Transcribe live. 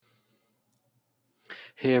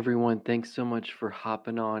Hey everyone, thanks so much for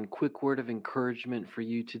hopping on. Quick word of encouragement for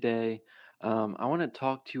you today. I want to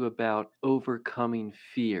talk to you about overcoming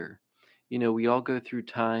fear. We all go through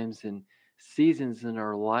times and seasons in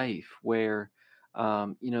our life where,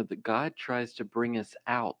 that God tries to bring us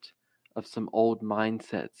out of some old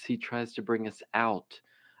mindsets. He tries to bring us out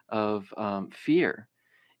of fear.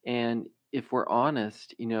 And if we're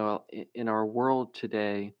honest, in our world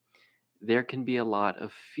today, there can be a lot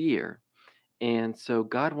of fear, and so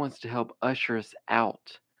God wants to help usher us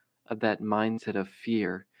out of that mindset of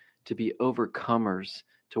fear, to be overcomers,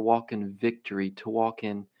 to walk in victory, to walk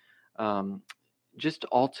in um, just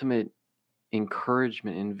ultimate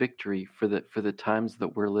encouragement and victory for the times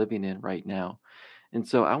that we're living in right now. And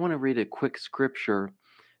so I want to read a quick scripture.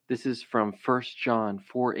 This is from 1 John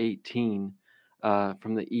 4:18,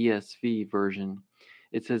 from the ESV version.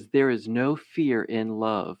 It says, "There is no fear in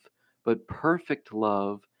love, but perfect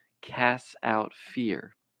love casts out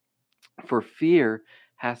fear. For fear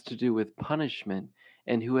has to do with punishment,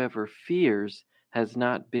 and whoever fears has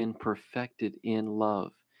not been perfected in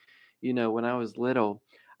love." When I was little,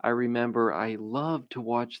 I remember I loved to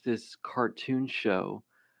watch this cartoon show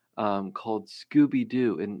called Scooby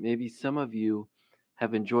Doo, and maybe some of you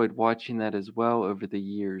have enjoyed watching that as well over the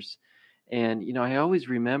years. And I always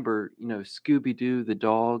remember, Scooby Doo, the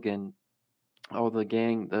dog, and all the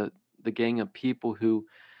gang of people who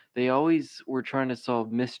they always were trying to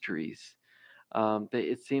solve mysteries.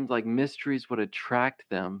 It seemed like mysteries would attract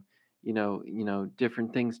them,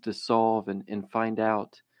 different things to solve and find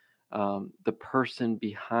out the person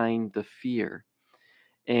behind the fear.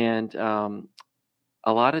 And a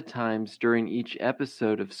lot of times during each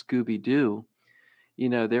episode of Scooby Doo,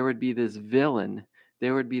 there would be this villain,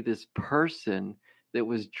 there would be this person that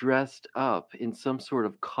was dressed up in some sort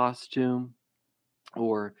of costume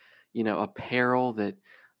or, apparel that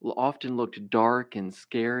often looked dark and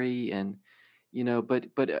scary. And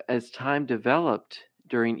but as time developed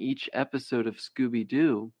during each episode of Scooby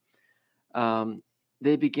Doo, um,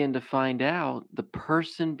 they began to find out the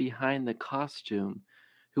person behind the costume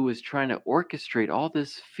who was trying to orchestrate all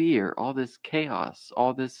this fear, all this chaos,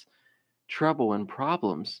 all this trouble and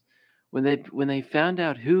problems. When they found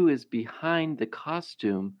out who is behind the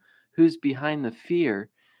costume, who's behind the fear,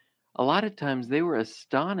 a lot of times they were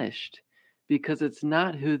astonished because it's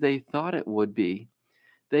not who they thought it would be.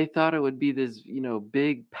 They thought it would be this,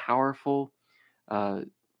 big, powerful uh,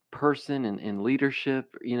 person in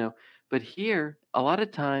leadership, but here, a lot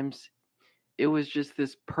of times, it was just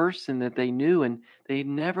this person that they knew, and they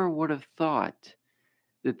never would have thought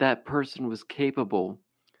that that person was capable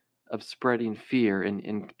of spreading fear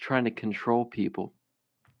and trying to control people.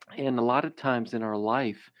 And a lot of times in our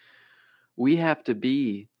life, we have to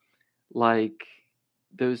be like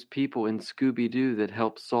those people in Scooby Doo that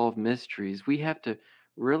help solve mysteries. We have to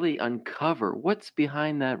really uncover what's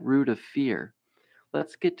behind that root of fear.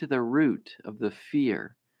 Let's get to the root of the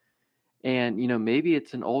fear. And, maybe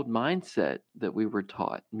it's an old mindset that we were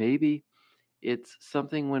taught. Maybe it's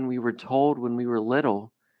something when we were told when we were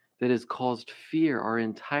little that has caused fear our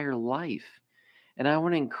entire life. And I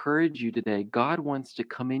want to encourage you today. God wants to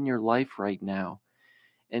come in your life right now,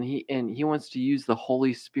 and he wants to use the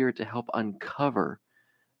Holy Spirit to help uncover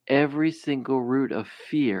every single root of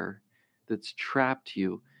fear that's trapped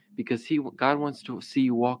you, because God wants to see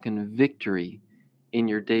you walk in victory in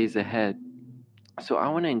your days ahead. So I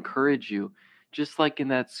want to encourage you, just like in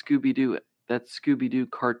that Scooby Doo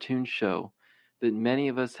cartoon show that many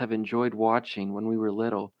of us have enjoyed watching when we were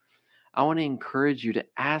little. I want to encourage you to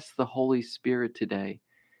ask the Holy Spirit today.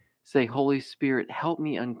 Say, "Holy Spirit, help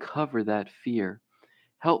me uncover that fear.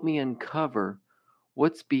 Help me uncover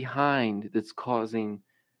what's behind that's causing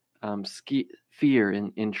fear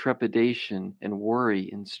and trepidation and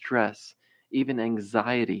worry and stress, even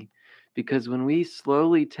anxiety." Because when we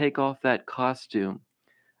slowly take off that costume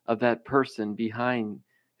of that person behind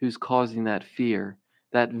who's causing that fear,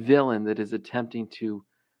 that villain that is attempting to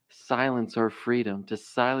silence our freedom, to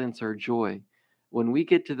silence our joy, when we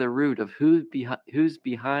get to the root of who's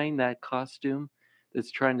behind that costume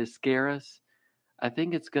that's trying to scare us, I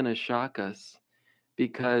think it's going to shock us.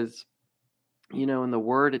 Because in the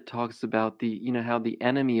word it talks about how the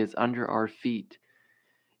enemy is under our feet.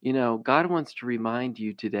 God wants to remind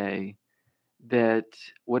you today that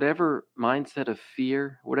whatever mindset of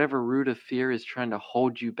fear, whatever root of fear is trying to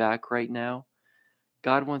hold you back right now,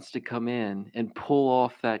 God wants to come in and pull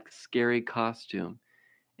off that scary costume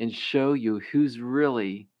and show you who's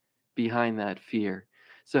really behind that fear.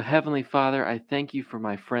 So, Heavenly Father, I thank you for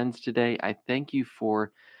my friends today. I thank you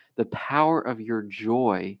for the power of your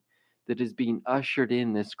joy that is being ushered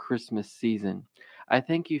in this Christmas season. I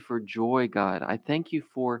thank you for joy, God. I thank you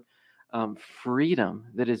for freedom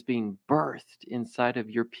that is being birthed inside of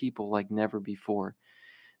your people like never before.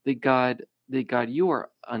 That God, that God, you are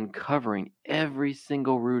uncovering every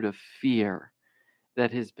single root of fear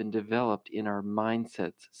that has been developed in our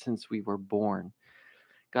mindsets since we were born.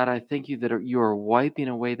 God, I thank you that you are wiping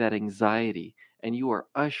away that anxiety and you are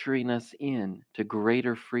ushering us in to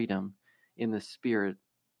greater freedom in the spirit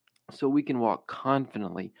so we can walk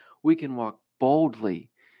confidently, we can walk boldly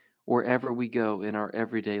wherever we go in our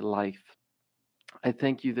everyday life. I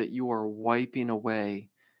thank you that you are wiping away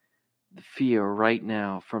the fear right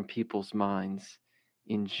now from people's minds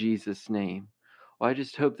in Jesus' name. Well, I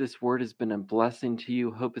just hope this word has been a blessing to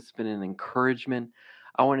you. Hope it's been an encouragement.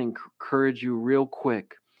 I want to encourage you real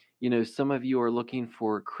quick. You know, some of you are looking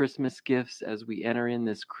for Christmas gifts as we enter in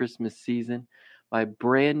this Christmas season. My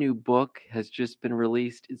brand new book has just been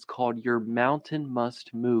released. It's called Your Mountain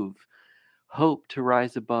Must Move: Hope to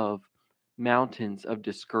Rise Above Mountains of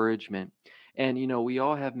Discouragement. And, you know, we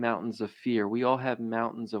all have mountains of fear, we all have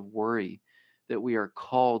mountains of worry that we are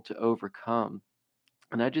called to overcome.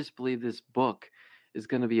 And I just believe this book is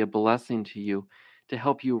going to be a blessing to you to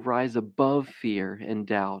help you rise above fear and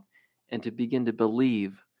doubt and to begin to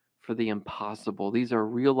believe for the impossible. These are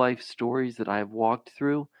real life stories that I've walked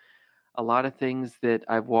through. A lot of things that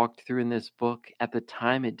I've walked through in this book, at the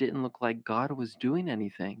time, it didn't look like God was doing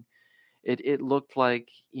anything. It looked like,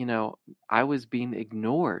 you know, I was being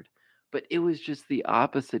ignored, but it was just the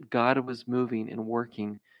opposite. God was moving and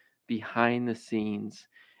working behind the scenes,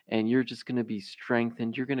 and you're just going to be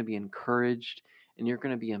strengthened, you're going to be encouraged, and you're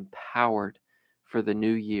going to be empowered for the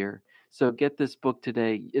new year. So get this book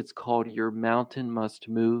today. It's called Your Mountain Must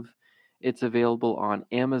Move. It's available on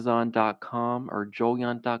Amazon.com or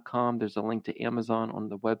Joliant.com. There's a link to Amazon on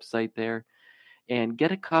the website there, and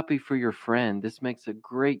get a copy for your friend. This makes a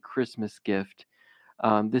great Christmas gift.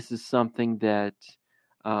 This is something that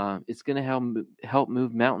it's going to help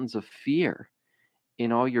move mountains of fear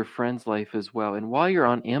in all your friends' life as well. And while you're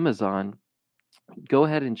on Amazon, go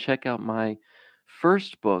ahead and check out my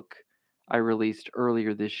first book I released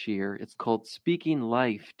earlier this year. It's called Speaking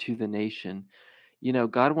Life to the Nation. You know,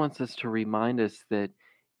 God wants us to remind us that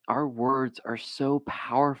our words are so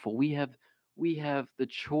powerful. We have the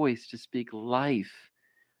choice to speak life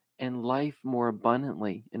and life more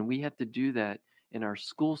abundantly. And we have to do that in our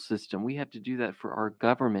school system. We have to do that for our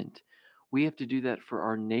government. We have to do that for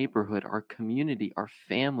our neighborhood, our community, our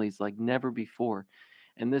families like never before.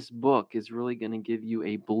 And this book is really going to give you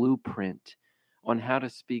a blueprint on how to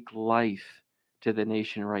speak life to the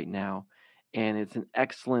nation right now. And it's an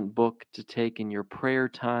excellent book to take in your prayer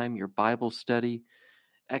time, your Bible study.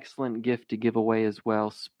 Excellent gift to give away as well.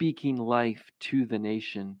 Speaking life to the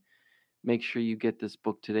nation. Make sure you get this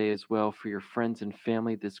book today as well for your friends and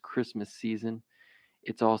family this Christmas season.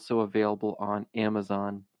 It's also available on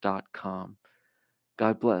Amazon.com.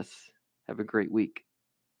 God bless. Have a great week.